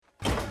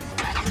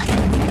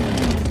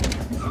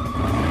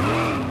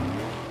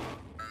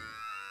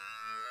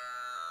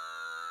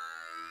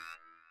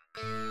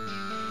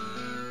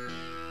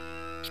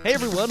Hey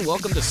everyone,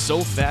 welcome to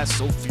So Fast,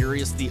 So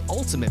Furious, the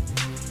ultimate,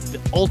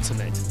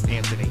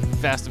 Anthony,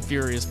 Fast and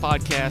Furious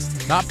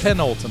podcast. Not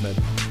penultimate.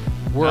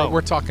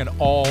 We're talking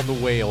all the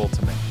way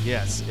ultimate.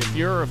 Yes, if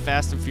you're a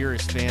Fast and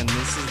Furious fan,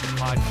 this is the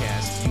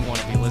podcast you want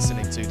to be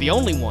listening to. The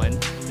only one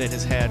that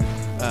has had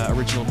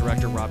original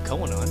director Rob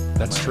Cohen on.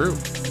 That's true.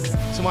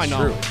 To my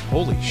knowledge.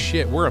 Holy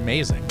shit, we're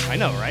amazing. I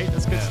know, right?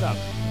 That's good stuff.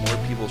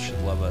 More people should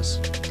love us.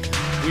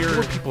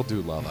 More people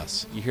do love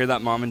us. You hear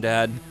that, Mom and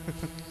Dad?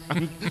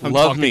 I'm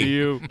love talking me. to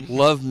you.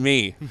 Love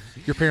me.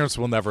 Your parents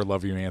will never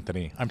love you,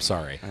 Anthony. I'm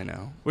sorry. I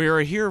know. We are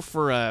here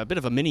for a bit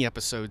of a mini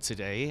episode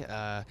today.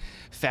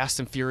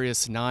 Fast and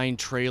Furious 9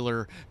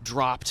 trailer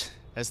dropped,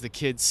 as the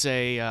kids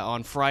say,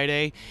 on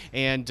Friday.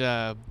 And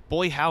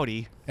boy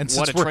howdy, And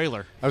what a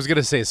trailer. I was going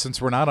to say,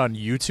 since we're not on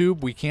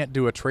YouTube, we can't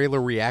do a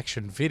trailer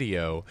reaction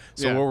video.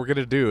 So Yeah. what we're going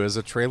to do is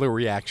a trailer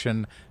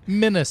reaction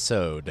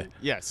minisode.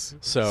 Yes.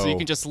 So you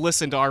can just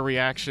listen to our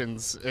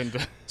reactions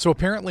and So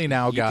apparently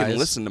now, You guys, can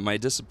listen to my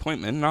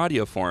disappointment in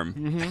audio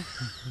form.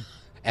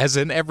 as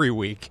in every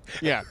week.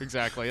 yeah,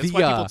 exactly. That's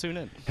why people tune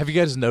in. Have you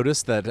guys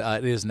noticed that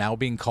it is now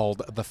being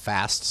called the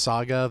Fast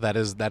Saga? That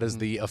is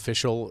the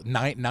official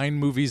nine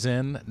movies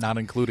in, not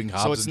including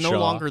Hobbs So it's and no Shaw.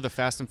 longer the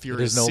Fast and It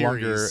Furious is no series.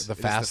 longer the It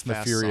is Fast and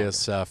the Furious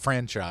Saga.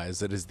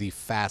 franchise. It is the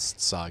Fast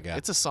Saga.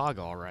 It's a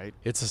saga, all right.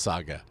 It's a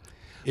saga.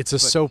 It's a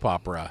soap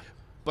opera.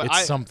 But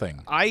It's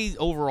something.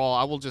 Overall,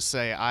 I will just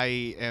say I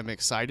am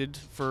excited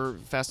for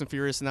Fast and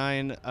Furious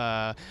 9.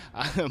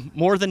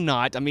 More than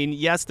not. I mean,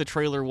 yes, the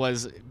trailer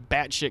was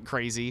batshit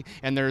crazy,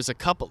 and there's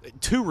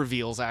two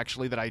reveals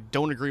actually that I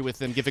don't agree with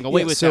them giving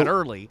away with so that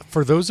early.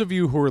 For those of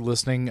you who are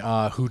listening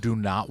who do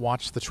not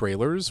watch the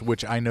trailers,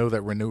 which I know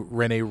that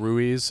Rene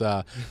Ruiz,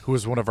 who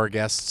is one of our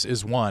guests,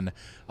 is one.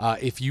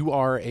 If you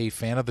are a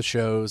fan of the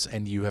shows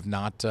and you have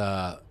not,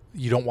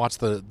 you don't watch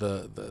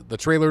the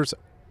trailers,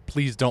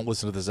 please don't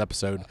listen to this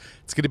episode.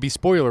 It's going to be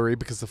spoilery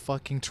because the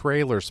fucking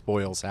trailer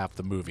spoils half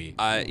the movie.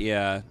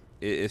 Yeah.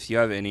 If you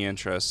have any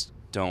interest,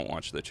 don't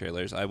watch the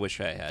trailers. I wish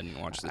I hadn't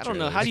watched the I trailers. don't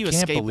know. How do you I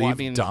can't escape believe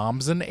watching?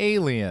 Dom's an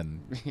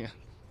alien. Yeah.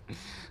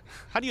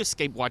 How do you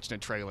escape watching a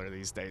trailer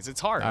these days? It's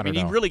hard. I mean, don't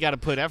you know. really got to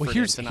put effort Well,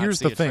 here's in to not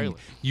see the a thing. trailer.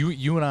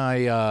 You and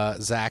I,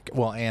 Zach,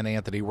 and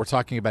Anthony, we're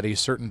talking about a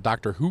certain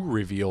Doctor Who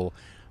reveal.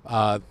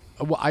 But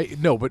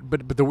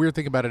the weird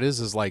thing about it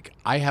is like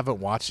I haven't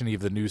watched any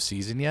of the new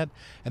season yet,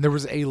 and there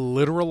was a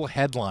literal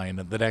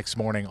headline the next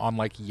morning on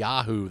like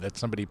Yahoo that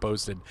somebody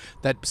posted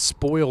that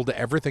spoiled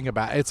everything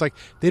about it. It's like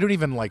they don't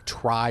even like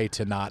try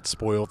to not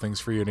spoil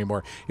things for you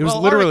anymore. It was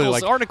literally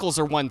articles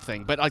are one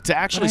thing, but to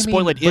actually but I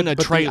spoil mean, it in a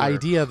but trailer, the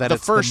idea that the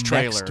it's first the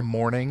trailer, next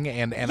morning,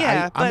 and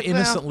Yeah, I'm but,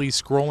 innocently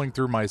scrolling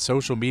through my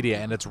social media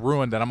and it's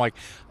ruined, and I'm like,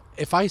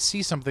 if I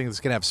see something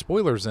that's going to have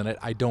spoilers in it,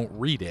 I don't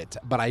read it.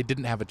 But I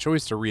didn't have a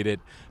choice to read it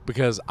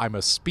because I'm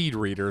a speed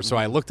reader, so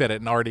I looked at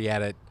it and already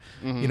had it,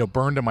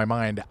 burned in my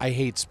mind. I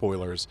hate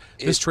spoilers.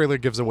 This trailer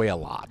gives away a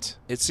lot.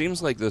 It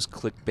seems like those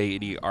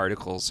clickbaity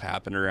articles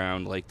happen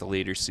around like the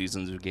later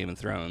seasons of Game of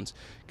Thrones.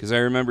 Because I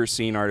remember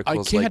seeing I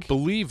articles can't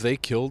believe they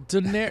killed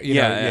Daenerys.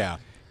 Yeah.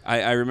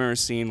 I remember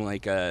seeing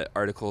like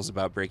articles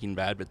about Breaking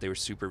Bad, but they were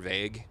super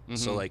vague.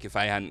 So like if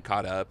I hadn't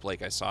caught up,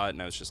 like I saw it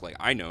and I was just like,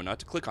 I know not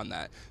to click on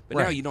that. But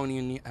now Right. you don't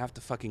even have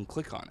to fucking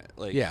click on it.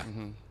 Like Yeah.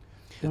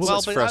 it's Well,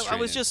 it's but frustrating. I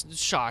was just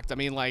shocked. I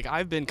mean, like,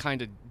 I've been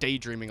kind of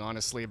daydreaming,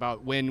 honestly,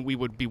 about when we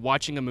would be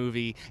watching a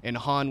movie and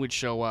Han would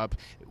show up,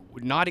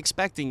 not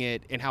expecting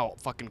it, and how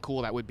fucking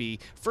cool that would be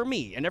for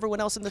me and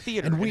everyone else in the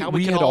theater. And how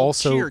we could had all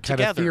also cheer kind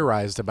of together.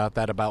 theorized about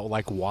that, about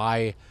like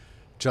why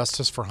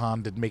Justice for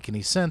Han didn't make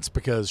any sense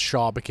because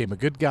Shaw became a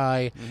good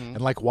guy, and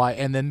like why.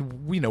 And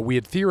then we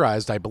had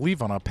theorized, I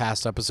believe, on a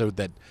past episode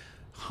that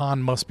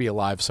Han must be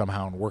alive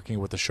somehow and working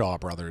with the Shaw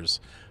brothers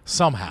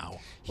somehow.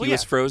 He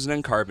was frozen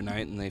in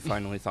carbonite, and they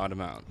finally thawed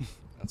him out.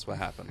 That's what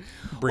happened.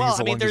 Brings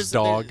along his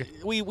dog.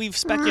 We've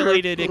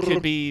speculated it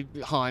could be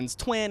Han's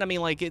twin. I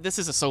mean, like, this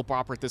is a soap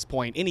opera at this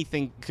point.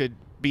 Anything could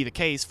be the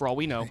case for all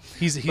we know.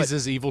 He's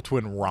his evil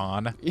twin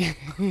Ron.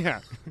 Yeah.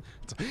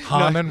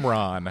 Han and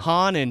Ron.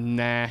 Han and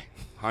nah.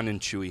 Han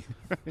and Chewie.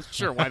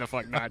 Sure, why the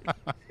fuck not? But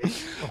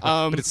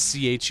it's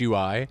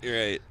CHUI. You're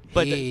right.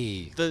 But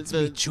Hey, the it's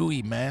me,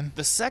 Chewie, man.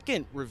 The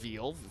second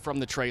reveal from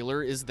the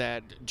trailer is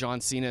that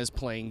John Cena is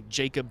playing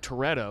Jacob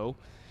Toretto,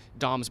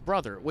 Dom's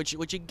brother, which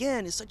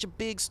again is such a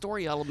big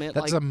story element.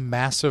 That's a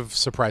massive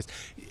surprise.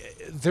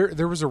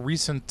 There was a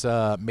recent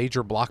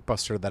major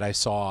blockbuster that I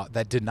saw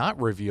that did not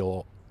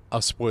reveal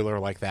a spoiler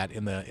like that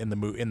in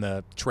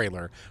the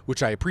trailer,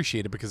 which I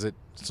appreciated because it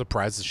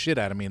surprised the shit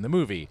out of me in the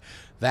movie.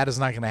 That is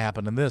not going to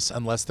happen in this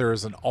unless there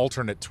is an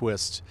alternate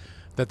twist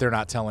that they're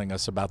not telling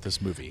us about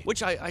this movie.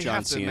 which I John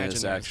have to Cena imagine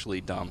is there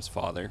actually Dom's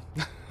father.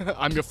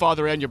 I'm your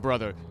father and your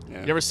brother.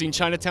 Yeah. You ever seen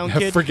Chinatown,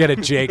 kid? Forget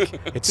it, Jake.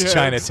 It's Yeah,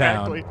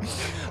 Chinatown.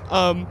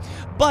 Exactly.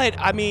 But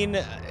I mean,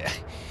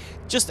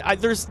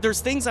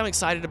 there's things I'm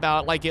excited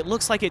about. Like, it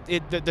looks like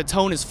the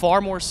tone is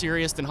far more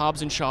serious than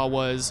Hobbs and Shaw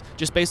was,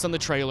 just based on the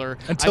trailer.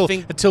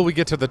 Until we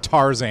get to the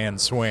Tarzan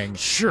swing.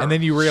 Sure, And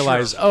then you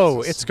realize, sure.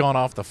 oh, it's gone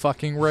off the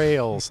fucking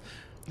rails.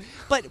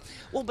 But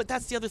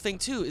that's the other thing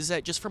too, is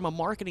that just from a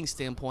marketing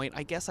standpoint,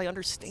 I guess I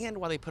understand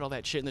why they put all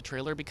that shit in the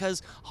trailer,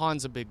 because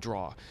Han's a big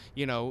draw.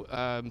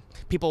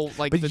 People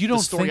like But you don't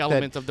the story think that-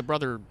 element of the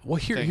brother. Well,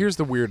 thing. here's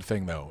the weird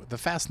thing, though. The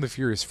Fast and the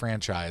Furious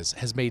franchise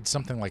has made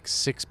something like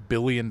 $6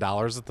 billion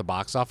at the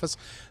box office.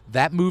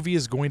 That movie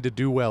is going to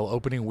do well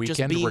opening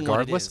weekend being what it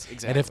regardless. is, And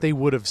exactly. if they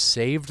would have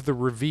saved the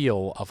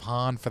reveal of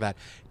Han for that,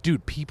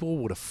 dude, people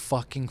would have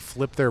fucking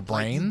flipped their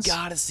brains. You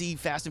gotta see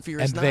Fast and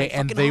Furious and 9. they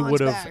Fucking Han's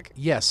would have back.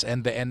 yes,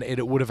 and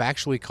it would have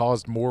actually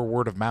caused more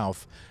word of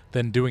mouth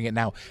than doing it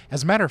now.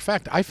 As a matter of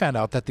fact, I found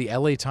out that the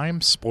LA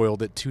Times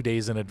spoiled it 2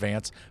 days in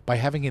advance by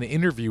having an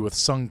interview with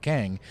Sung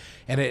Kang,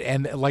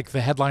 and like the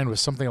headline was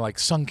something like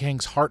Sung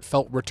Kang's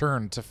heartfelt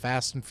return to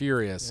Fast and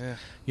Furious. Yeah.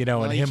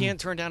 Well, Well, and you him. can't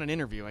turn down an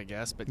interview, I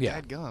guess, but Yeah,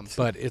 dadgum.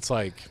 but it's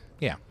like,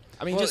 yeah.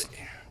 I mean, Well, just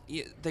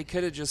yeah, they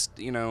could have just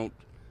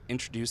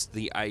introduced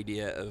the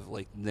idea of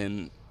like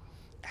them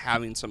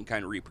having some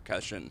kind of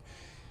repercussion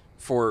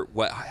for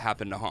what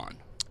happened to Han,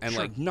 and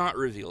Sure. like not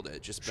revealed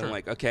it, just been Sure.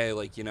 like, okay,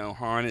 like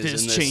Han is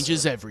this in this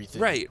changes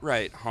everything.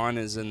 Right. Han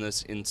is in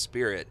this in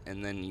spirit,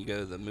 and then you go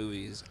to the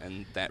movies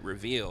and that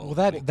reveal. Well,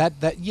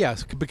 that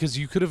yes, because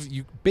you could have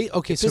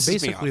okay. So pisses me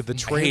basically, off. the I hate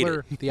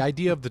trailer, it. the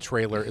idea of the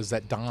trailer is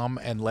that Dom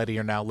and Letty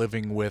are now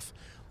living with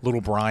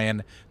little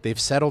Brian. They've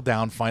settled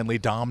down finally.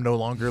 Dom no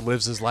longer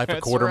lives his life a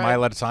That's quarter right.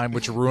 mile at a time,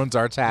 which ruins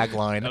our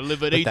tagline. I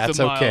live at but eighth that's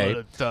a mile okay. at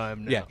a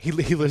time now. Yeah, he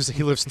lives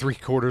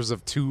 3/4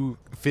 of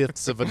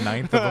 2/5 of a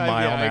ninth of a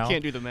mile yeah, now. I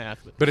can't do the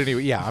math. But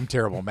anyway, yeah, I'm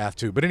terrible at math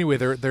too. But anyway,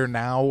 they're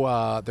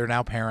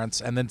now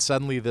parents, and then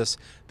suddenly this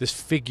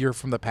figure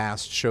from the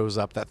past shows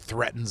up that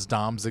threatens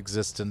Dom's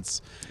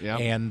existence. Yep.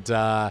 And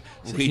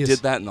we he is- did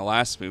that in the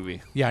last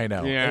movie. Yeah, I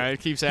know. Yeah, it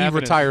keeps He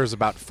happening. retires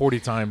about 40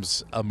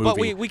 times a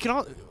movie. But we can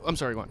all. I'm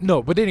sorry, go on.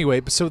 No, but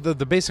anyway, so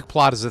the basic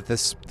plot is that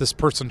this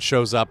person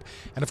shows up,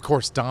 and of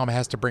course Dom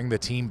has to bring the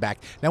team back.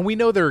 Now we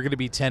know there are going to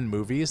be 10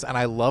 movies, and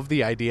I love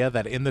the idea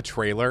that in the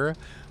trailer,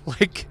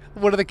 like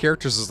one of the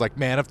characters is like,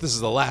 "Man, if this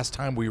is the last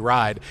time we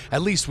ride,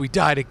 at least we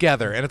die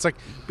together." And it's like,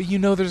 but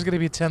there's going to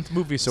be a 10th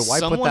movie, so why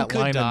Someone put that could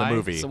line die. in the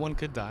movie? Someone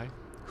could die.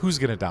 Who's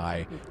going to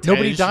die?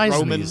 Nobody Tej, dies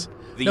Roman. in these.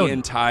 The No,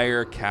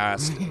 entire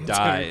cast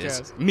dies,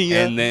 cast.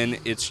 Mia. and then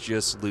it's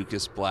just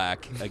Lucas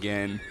Black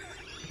again.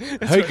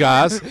 Hey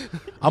guys,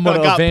 I'm going I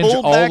to got avenge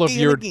pulled all back of in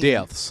your again.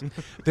 deaths.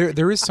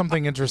 There is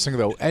something interesting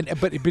though,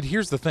 but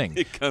here's the thing: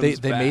 It comes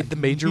they made back. the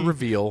major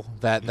reveal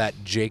that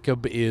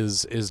Jacob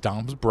is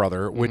Dom's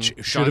brother, which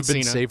should John have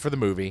been Cena. saved for the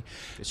movie.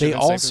 It should They have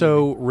been saved for the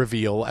also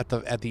reveal at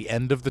the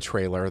end of the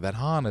trailer that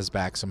Han is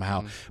back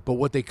somehow. But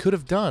what they could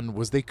have done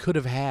was they could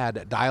have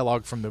had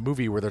dialogue from the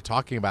movie where they're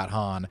talking about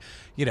Han.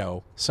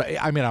 So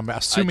I mean, I'm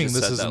assuming just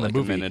this said is that in like the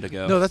a movie. minute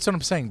ago. No, that's what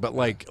I'm saying. But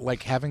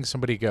like having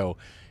somebody go,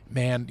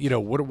 man,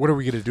 what are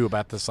we going to do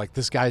about this? Like,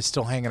 this guy's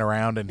still hanging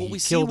around, and Well, he we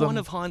see killed him. one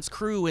of Han's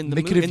crew in the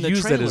They could have in the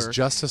used trailer. that as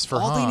justice for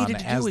All Han they needed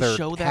to as do their is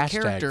show that hashtag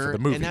for character, the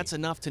movie. and that's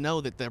enough to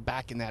know that they're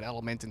back in that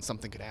element and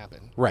something could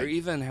happen. Or Right.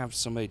 even have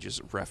somebody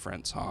just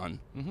reference Han.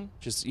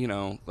 Just,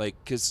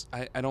 because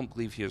I don't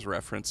believe he was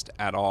referenced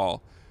at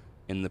all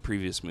in the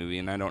previous movie,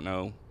 and I don't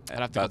know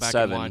I'd have to go about back and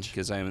 7 watch.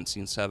 because I haven't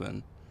seen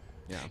 7.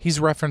 Yeah, He's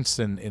referenced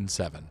in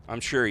 7.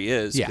 I'm sure he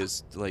is Yeah.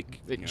 because,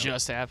 it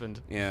just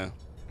happened. yeah.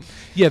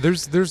 Yeah,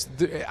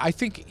 I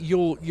think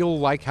you'll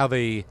like how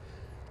they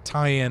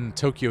tie in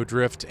Tokyo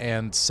Drift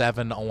and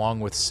 7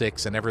 along with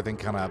 6, and everything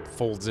kind of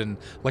folds in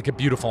like a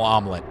beautiful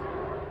omelet.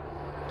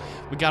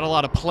 We got a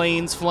lot of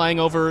planes flying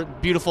over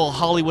beautiful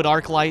Hollywood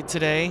ArcLight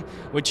today,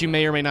 which you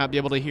may or may not be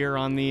able to hear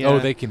on the.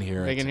 They can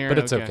hear they it, can hear but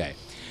it? it's okay.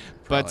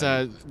 But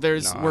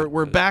Probably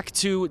we're not. back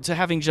to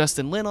having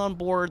Justin Lin on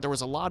board. There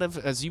was a lot of,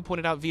 as you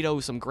pointed out, Vito,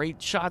 some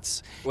great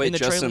shots Wait, in the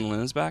Justin trailer.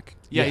 Lin is back?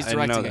 Yeah, he's I didn't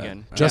know directing that.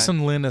 again. Okay.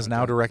 Justin Lin is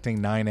now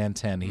directing 9 and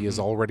 10. He is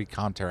already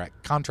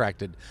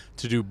contracted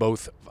to do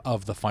both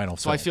of the final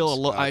So I films.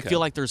 feel I Okay. feel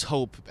like there's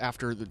hope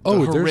after the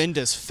there's-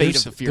 horrendous fate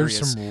of the Furious.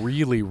 There's some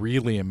really,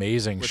 really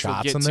amazing which we'll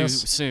shots get in to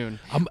this. soon.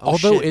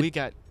 Although shit, it, we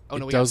got we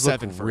got does look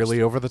 7 first.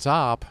 really over the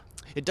top.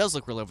 It does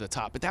look really over the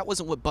top, but that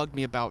wasn't what bugged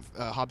me about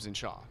Hobbs and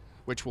Shaw,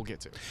 which we'll get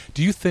to.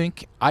 Do you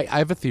think I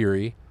have a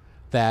theory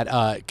that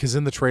because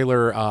in the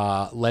trailer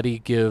Letty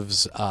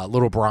gives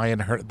little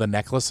Brian the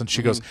necklace and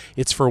she goes,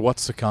 "It's for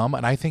what's to come,"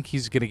 and I think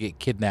he's gonna get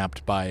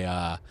kidnapped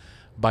by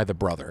the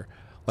brother.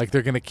 Like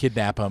they're gonna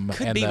kidnap him.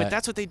 Could and be, but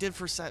that's what they did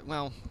for set.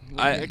 Well,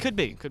 it could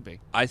be.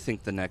 I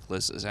think the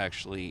necklace is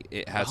actually,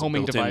 it has a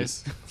homing built-in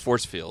device.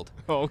 force field,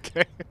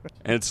 Okay.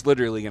 and it's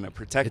literally going to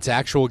protect it's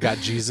actual got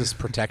Jesus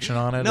protection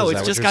on it. No, Is it's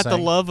that just what got you're the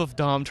saying? love of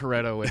Dom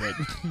Toretto in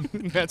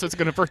it. That's what's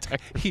going to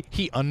protect.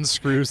 He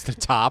unscrews the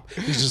top.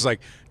 He's just like,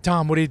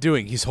 Tom, what are you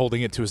doing? He's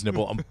holding it to his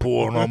nipple. I'm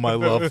pouring all my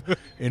love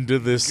into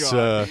this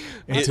God.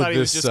 I into thought he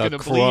was this just going to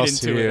bleed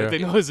cross into here. it. They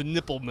know it's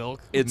nipple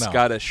milk. It's No.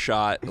 got a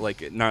shot,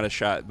 like not a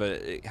shot, but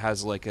it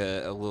has like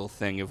a little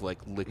thing of like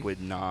liquid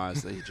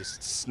Nas that he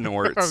just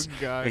snorts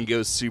God. and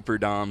goes super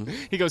Dom.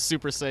 He goes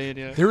Super Saiyan,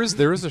 yeah.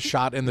 There is a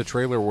shot in the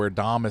trailer where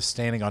Dom is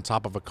standing on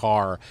top of a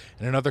car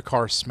and another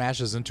car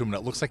smashes into him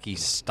and it looks like he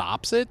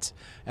stops it,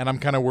 and I'm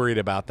kind of worried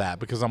about that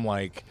because I'm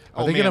like,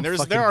 are they going to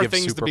fucking there are give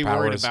things to be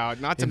worried superpowers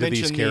about. Not to into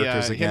these mention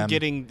characters him again?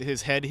 getting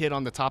his head hit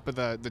on the top of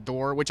the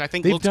door, which I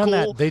think They've looks done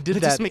cool. that. They did It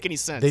that. doesn't make any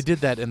sense. They did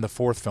that in the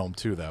fourth film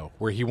too, though,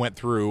 where he went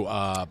through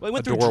Well, he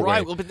went a through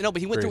doorway. but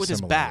he went very through with his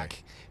similarly.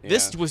 back.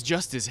 This Yeah. was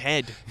just his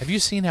head. Have you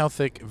seen how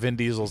thick Vin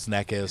Diesel's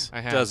neck is? I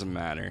have. Doesn't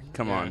matter.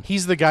 Come Yeah. on.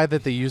 He's the guy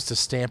that they used to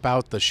stamp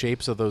out the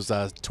shapes of those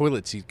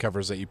toilet seat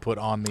covers that you put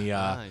on the.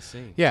 I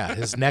see. Yeah,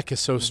 his neck is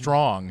so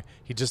strong.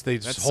 They just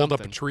That's hold up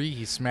a something. tree.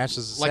 He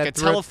smashes his Like head a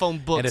through it, telephone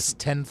book and it's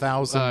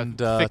 10,000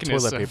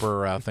 thickness toilet of-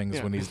 paper things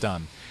Yeah. when he's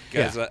done.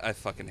 Guys, yeah, I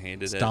fucking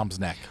hated it's it. Dom's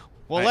neck.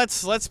 Well,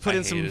 let's put I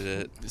in some. hated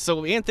it.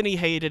 So Anthony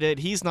hated it.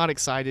 He's not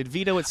excited.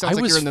 Vito, it sounds I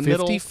like was you're in the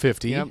middle.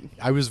 50-50. Yep.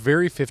 I was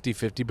very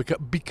 50-50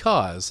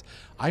 because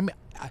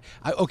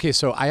okay,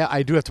 so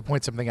I do have to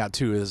point something out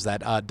too, is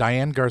that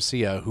Diane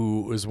Garcia,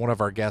 who is one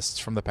of our guests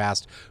from the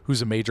past,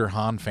 who's a major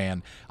Han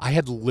fan, I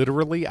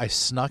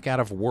snuck out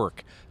of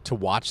work to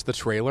watch the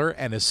trailer,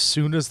 and as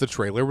soon as the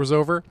trailer was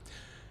over,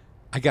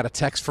 I got a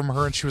text from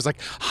her, and she was like,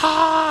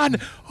 Han!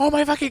 Oh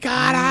my fucking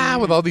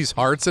God! With all these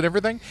hearts and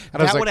everything.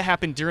 And I was That like, would have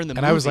happened during the movie.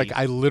 and I was like, if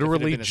I it had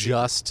literally been a secret.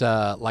 just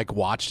like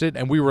watched it,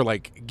 and we were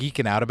like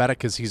geeking out about it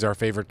because he's our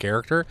favorite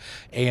character.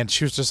 And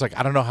she was just like,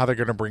 I don't know how they're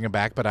going to bring him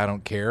back, but I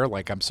don't care.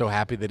 Like, I'm so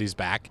happy that he's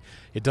back.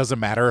 It doesn't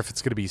matter if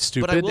it's going to be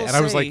stupid. will And I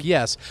was like, say-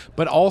 yes.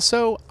 But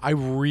also, I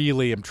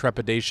really am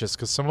trepidatious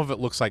because some of it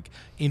looks like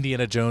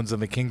Indiana Jones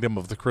and the Kingdom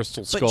of the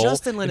Crystal But Skull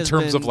Justin Lin in has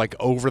terms of been- like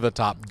over the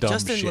top dumb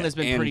Justin shit. Lin has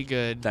been And pretty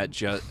good. That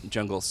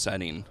jungle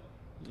setting.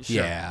 Sure.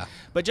 Yeah.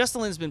 But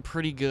Justin Lin's been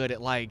pretty good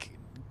at like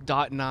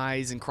dotting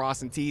I's and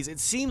crossing T's. It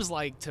seems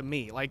like to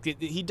me, like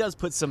he does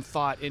put some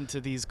thought into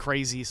these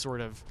crazy sort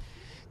of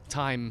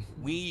time.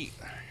 We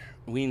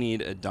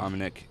need a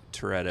Dominic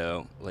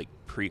Toretto like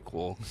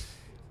prequel.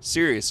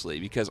 Seriously,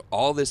 because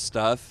all this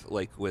stuff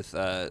like with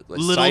like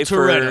Little Cypher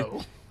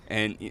Toretto.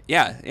 and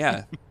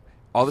yeah.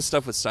 All the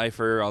stuff with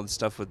Cypher, all the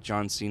stuff with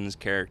John Cena's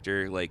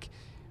character, like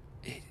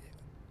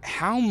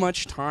how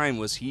much time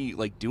was he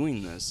like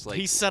doing this? Like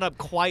He set up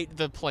quite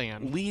the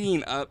plan.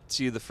 leading up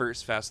to the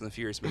first Fast and the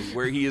Furious movie,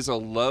 where he is a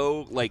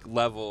low like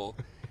level,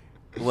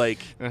 like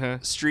Uh-huh.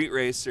 street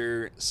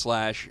racer /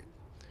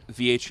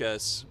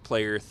 VHS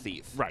player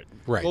thief. Right.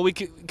 Right. Well,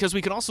 because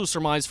we can also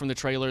surmise from the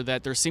trailer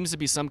that there seems to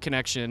be some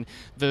connection.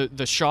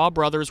 The Shaw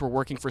brothers were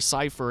working for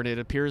Cypher, and it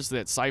appears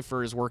that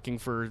Cypher is working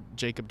for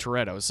Jacob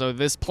Toretto. So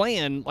this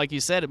plan, like you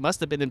said, it must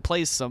have been in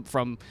place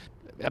from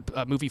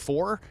movie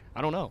 4.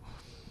 I don't know.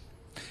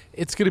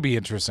 It's going to be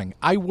interesting.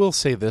 I will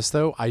say this,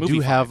 though. I Movie do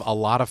have 5. a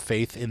lot of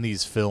faith in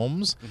these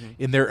films,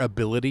 in their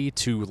ability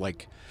to,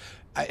 like,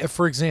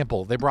 for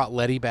example, they brought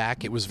Letty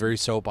back. It was very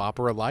soap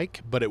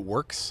opera-like, but it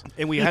works.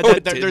 And we had No, that.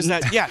 it There's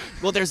didn't. that. Yeah.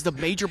 Well, there's the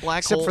major black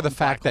Except hole. for the and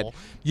fact black that, hole,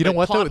 you know the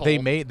what, though? plot They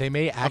hole.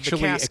 may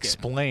actually casket.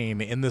 explain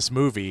in this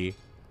movie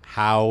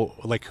how,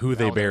 like, who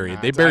they No, they're buried.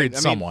 not. They buried I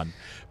mean- someone.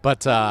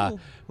 But well,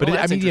 I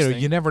that's mean,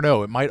 interesting. you never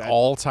know. It might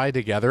all tie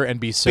together and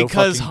be so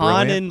because fucking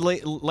Han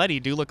brilliant. and Letty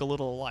do look a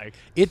little alike.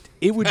 It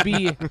would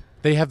be.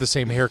 They have the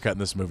same haircut in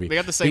this movie. They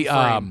got the same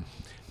frame.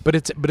 But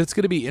it's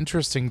going to be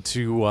interesting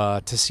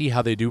to see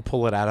how they do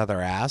pull it out of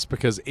their ass,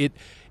 because it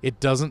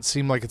doesn't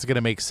seem like it's going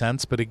to make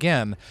sense. But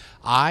again,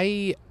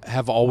 I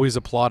have always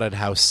applauded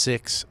how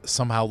 6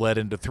 somehow led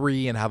into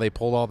 3 and how they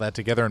pulled all that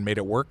together and made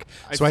it work.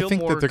 So I feel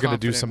think more that they're going to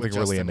do confident with something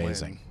really Justin Lin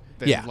amazing.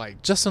 than, Yeah,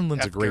 like, Justin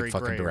Lin's a F. great Gary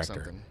fucking Gray or director.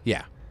 something.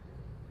 Yeah.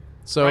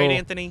 So Right,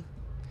 Anthony?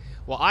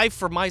 Well, I,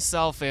 for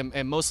myself, am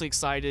mostly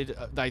excited.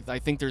 I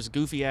think there's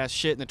goofy ass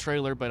shit in the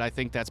trailer, but I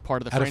think that's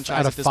part of the franchise out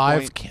at of this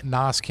 5 point.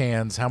 NOS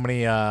cans, how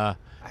many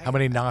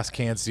NOS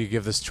cans do you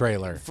give this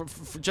trailer?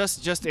 For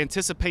just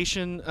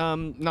anticipation,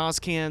 Nas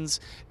cans,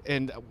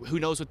 and who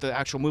knows what the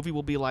actual movie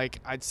will be like.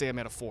 I'd say I'm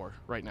at a 4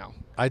 right now.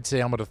 I'd say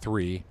I'm at a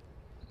 3.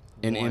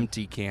 An One.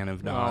 empty can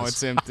of Nas. Oh,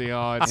 it's empty.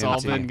 Oh, it's all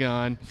Empty. been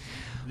gone.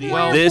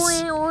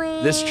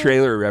 This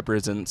trailer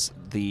represents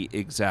the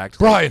exact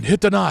Brian,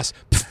 hit the NOS.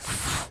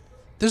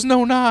 There's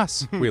no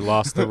NOS. We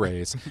lost the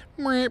race.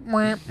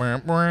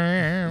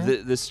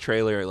 This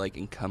trailer like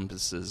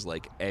encompasses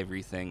like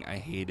everything I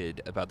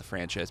hated about the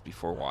franchise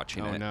before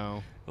watching Oh it.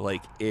 no.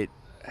 Like it,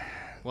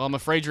 Well, I'm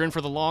afraid you're in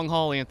for the long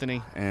haul,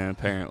 Anthony. and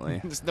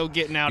apparently. There's no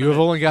getting out You of have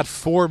it. only got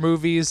 4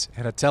 movies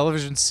and a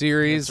television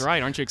series. That's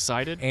right. Aren't you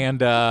excited? And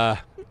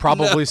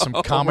probably some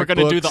comic We're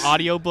going to do books. the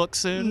audiobook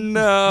soon.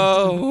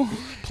 No.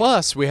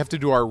 Plus, we have to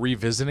do our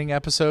revisiting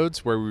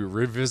episodes where we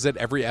revisit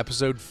every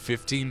episode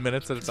 15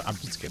 minutes at a time. I'm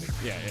just kidding.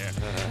 Yeah.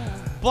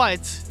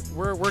 But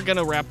we're going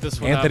to wrap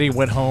this one Anthony up.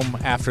 went home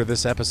after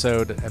this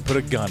episode and put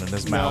a gun in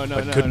his mouth, no,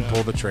 but no, couldn't no.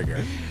 pull the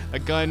trigger. A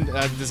gun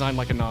designed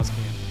like a Nos can.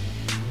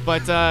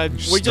 But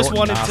we just Snorting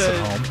wanted Nos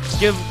at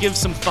to give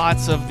some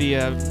thoughts of the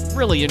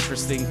really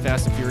interesting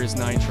Fast and Furious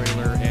 9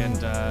 trailer,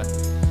 and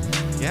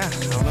yeah,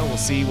 I don't know. We'll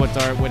see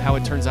how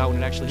it turns out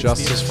when it actually hits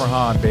Justice theaters. for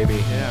Han, baby.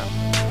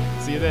 Yeah.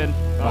 See you then.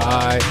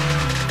 Bye.